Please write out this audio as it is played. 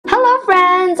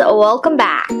welcome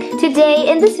back.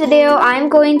 Today in this video, I'm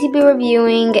going to be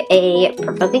reviewing a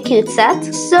perfectly cute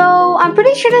set. So I'm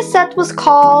pretty sure this set was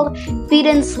called Feed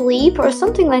and Sleep or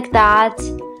something like that.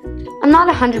 I'm not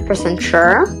 100%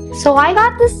 sure. So I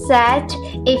got this set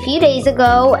a few days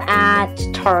ago at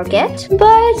Target.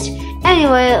 But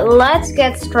anyway, let's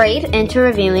get straight into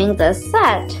reviewing this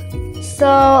set.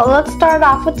 So let's start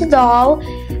off with the doll.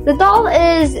 The doll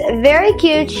is very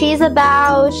cute. She's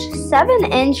about 7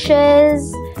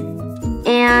 inches.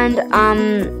 And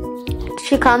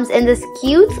she comes in this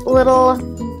cute little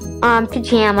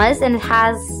pajamas, and it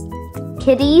has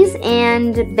kitties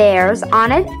and bears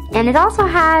on it, and it also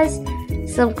has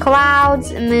some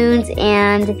clouds, moons,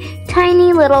 and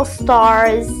tiny little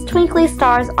stars, twinkly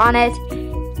stars on it.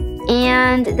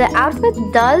 And the outfit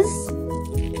does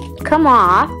come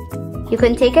off. You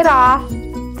can take it off.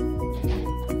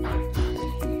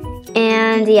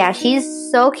 And yeah, she's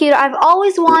so cute. I've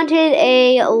always wanted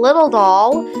a little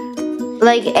doll,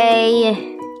 like a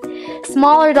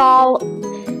smaller doll.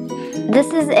 This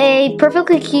is a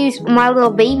perfectly cute My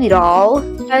Little Baby doll.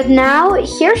 And now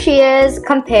here she is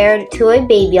compared to a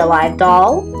Baby Alive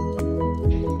doll.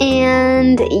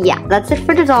 And yeah, that's it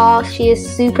for the doll. She is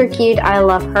super cute. I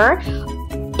love her.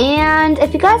 And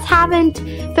if you guys haven't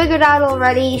figured out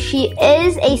already, she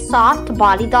is a soft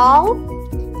body doll.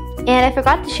 And I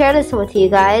forgot to share this with you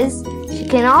guys. She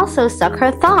can also suck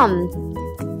her thumb.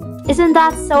 Isn't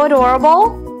that so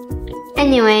adorable?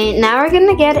 Anyway, now we're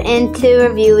gonna get into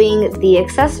reviewing the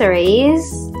accessories.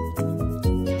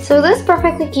 So this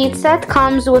perfectly cute set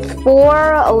comes with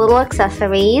 4 little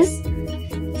accessories.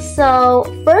 So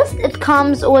first it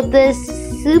comes with this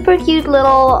super cute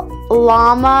little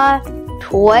llama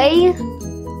toy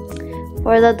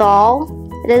for the doll.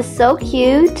 It is so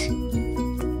cute.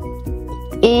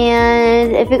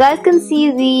 And if you guys can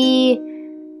see the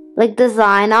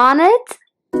design on it,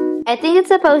 I think it's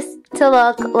supposed to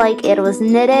look like it was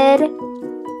knitted.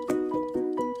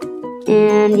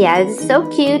 And yeah, it's so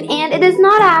cute. And it is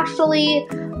not actually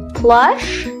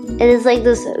plush. It is like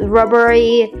this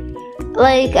rubbery,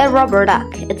 like a rubber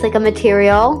duck. It's like a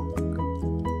material,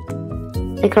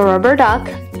 like a rubber duck.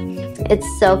 It's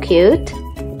so cute.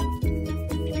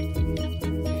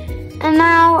 And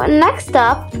now next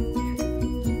up,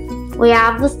 we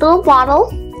have this little bottle.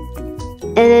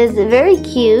 It is very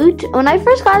cute. When I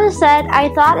first got the set, I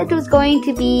thought it was going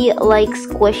to be like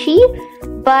squishy,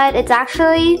 but it's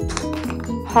actually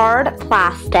hard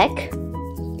plastic.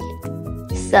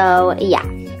 So yeah.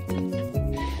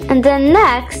 And then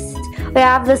next, we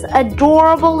have this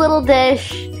adorable little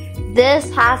dish.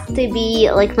 This has to be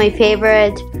like my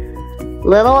favorite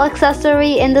little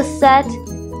accessory in the set.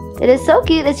 It is so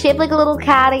cute. It's shaped like a little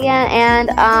cat again, and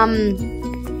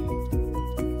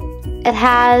it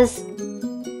has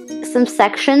some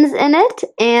sections in it,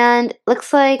 and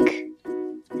looks like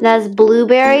it has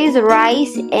blueberries,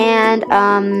 rice, and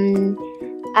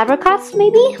apricots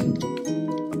maybe.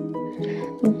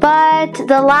 But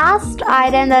the last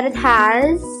item that it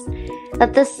has,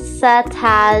 that this set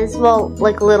has, well,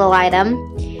 like little item,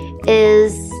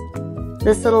 is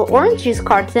this little orange juice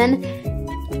carton,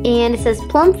 and it says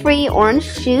plum-free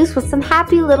orange juice with some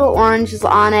happy little oranges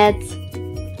on it.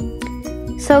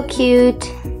 So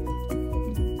cute.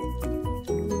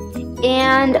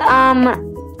 And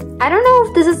I don't know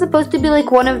if this is supposed to be like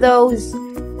one of those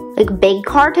like big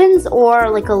cartons,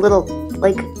 or like a little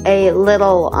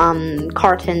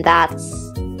carton that's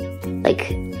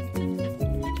like.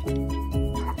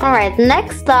 Alright,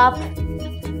 next up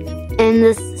in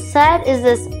this set is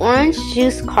this orange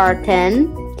juice carton.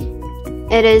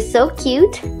 It is so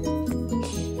cute.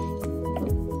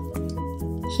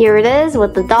 Here it is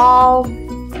with the doll.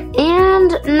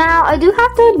 And now I do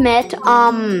have to admit,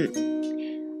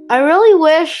 I really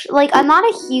wish, like, I'm not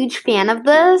a huge fan of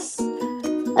this.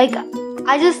 Like,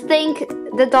 I just think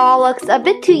the doll looks a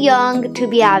bit too young to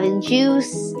be having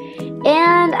juice.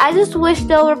 And I just wish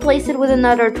they'll replace it with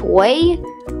another toy,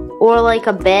 or like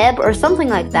a bib or something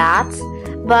like that.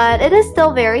 But it is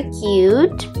still very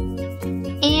cute.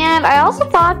 And I also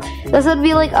thought this would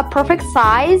be like a perfect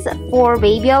size for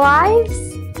Baby Alives.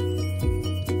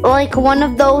 Like one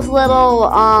of those little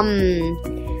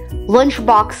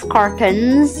lunchbox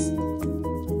cartons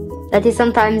that you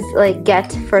sometimes like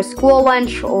get for school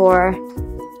lunch, or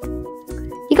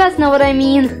you guys know what I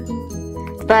mean.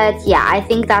 But yeah, I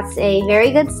think that's a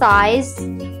very good size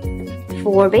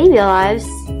for Baby Alives.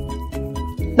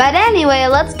 But anyway,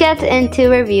 let's get into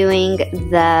reviewing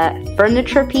the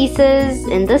furniture pieces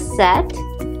in this set.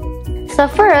 So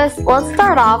first, let's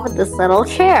start off with this little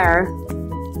chair.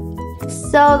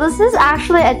 So this is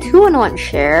actually a 2-in-1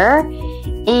 chair,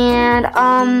 And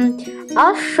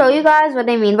I'll show you guys what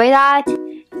I mean by that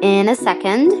in a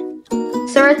second.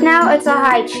 So right now it's a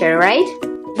high chair, right?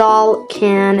 Doll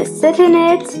can sit in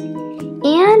it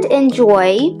and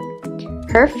enjoy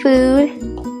her food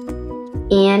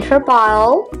and her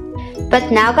bottle.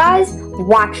 But now guys,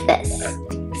 watch this.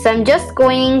 So I'm just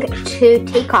going to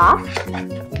take off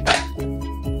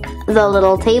the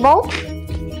little table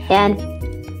and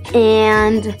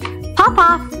pop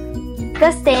off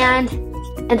the stand,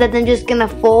 and then I'm just gonna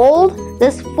fold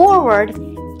this forward.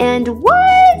 And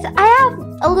what? I have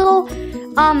a little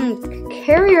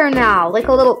carrier now, like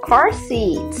a little car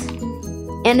seat,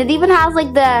 and it even has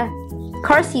like the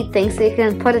car seat thing, so you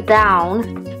can put it down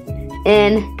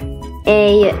in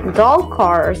a doll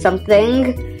car or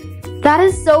something. That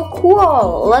is so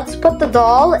cool. Let's put the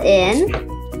doll in,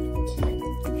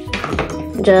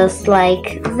 just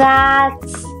like that.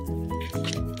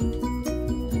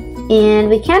 And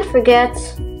we can't forget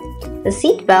the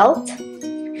seat belt.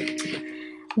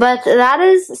 But that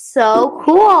is so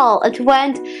cool. It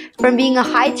went from being a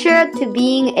high chair to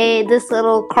being this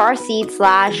little car seat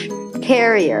slash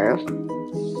carrier.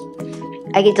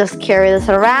 I can just carry this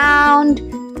around.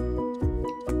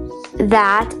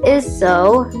 That is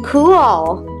so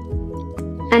cool.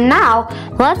 And now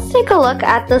let's take a look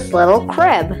at this little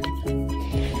crib.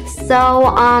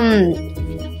 So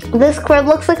this crib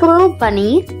looks like a little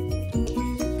bunny.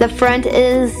 The front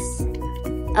is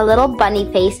a little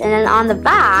bunny face, and then on the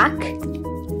back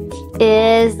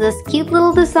is this cute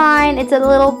little design. It's a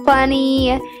little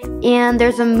bunny, and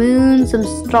there's a moon, some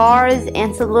stars,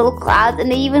 and some little clouds,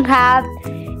 and they even have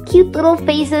cute little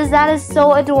faces. That is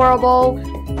so adorable.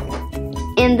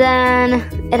 And then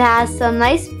it has some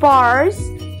nice bars,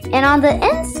 and on the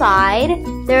inside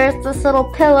there's this little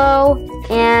pillow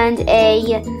and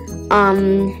a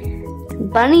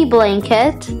bunny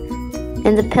blanket,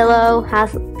 and the pillow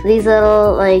has these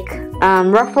little like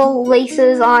ruffle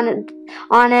laces on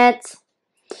it,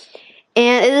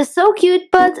 and it is so cute.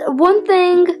 But one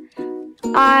thing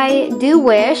I do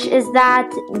wish is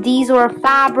that these were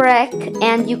fabric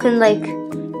and you can like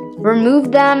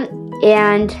remove them,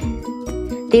 and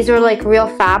these are like real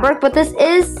fabric, but this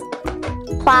is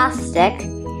plastic,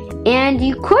 and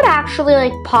you could actually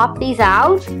like pop these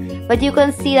out, but you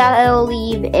can see that it'll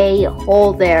leave a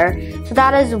hole there. So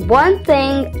that is one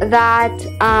thing that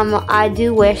I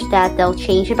do wish that they'll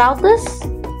change about this.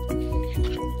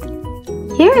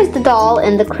 Here is the doll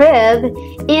in the crib,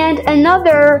 and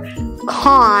another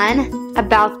con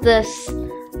about this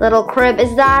little crib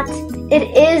is that it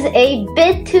is a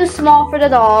bit too small for the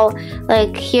doll.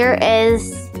 Like, here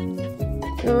is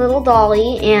the little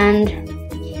dolly, and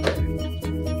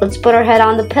let's put her head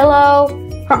on the pillow.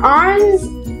 Her arms,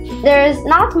 there's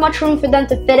not much room for them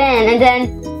to fit in, and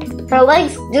then her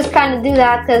legs just kind of do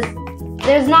that because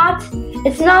it's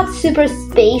not super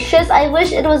spacious. I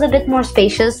wish it was a bit more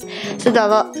spacious so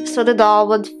the doll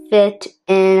would fit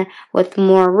in with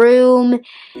more room.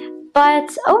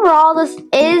 But overall, this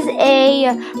is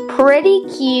a pretty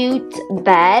cute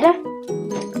bed.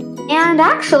 And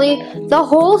actually, the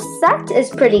whole set is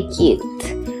pretty cute.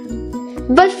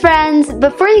 But friends,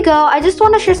 before you go, I just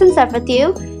want to share some stuff with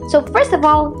you. So first of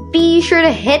all, be sure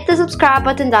to hit the subscribe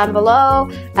button down below.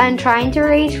 I'm trying to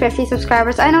reach 50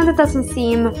 subscribers. I know that doesn't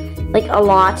seem like a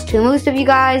lot to most of you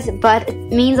guys, but it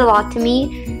means a lot to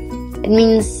me. It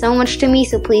means so much to me,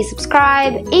 so please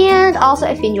subscribe. And also,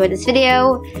 if you enjoyed this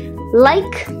video,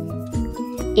 like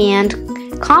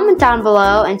and comment down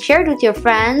below and share it with your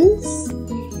friends.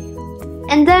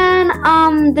 And then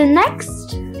the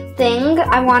next thing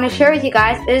I want to share with you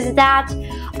guys is that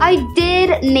I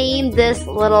did name this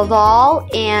little doll,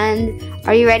 and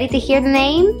are you ready to hear the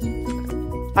name?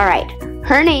 Alright,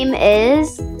 her name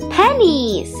is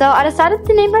Penny. So I decided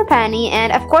to name her Penny,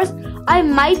 and of course I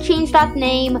might change that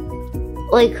name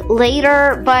like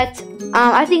later, but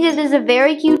I think it is a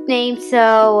very cute name,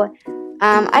 so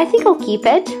I think I'll keep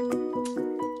it.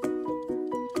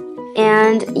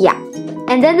 And yeah,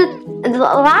 and then the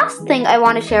last thing I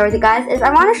want to share with you guys is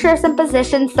I want to share some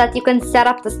positions that you can set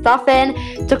up the stuff in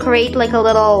to create like a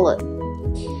little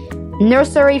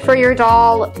nursery for your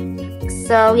doll.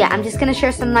 So yeah, I'm just gonna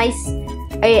share some nice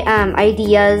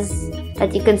ideas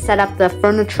that you can set up the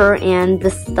furniture and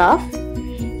the stuff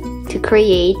to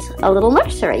create a little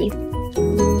nursery.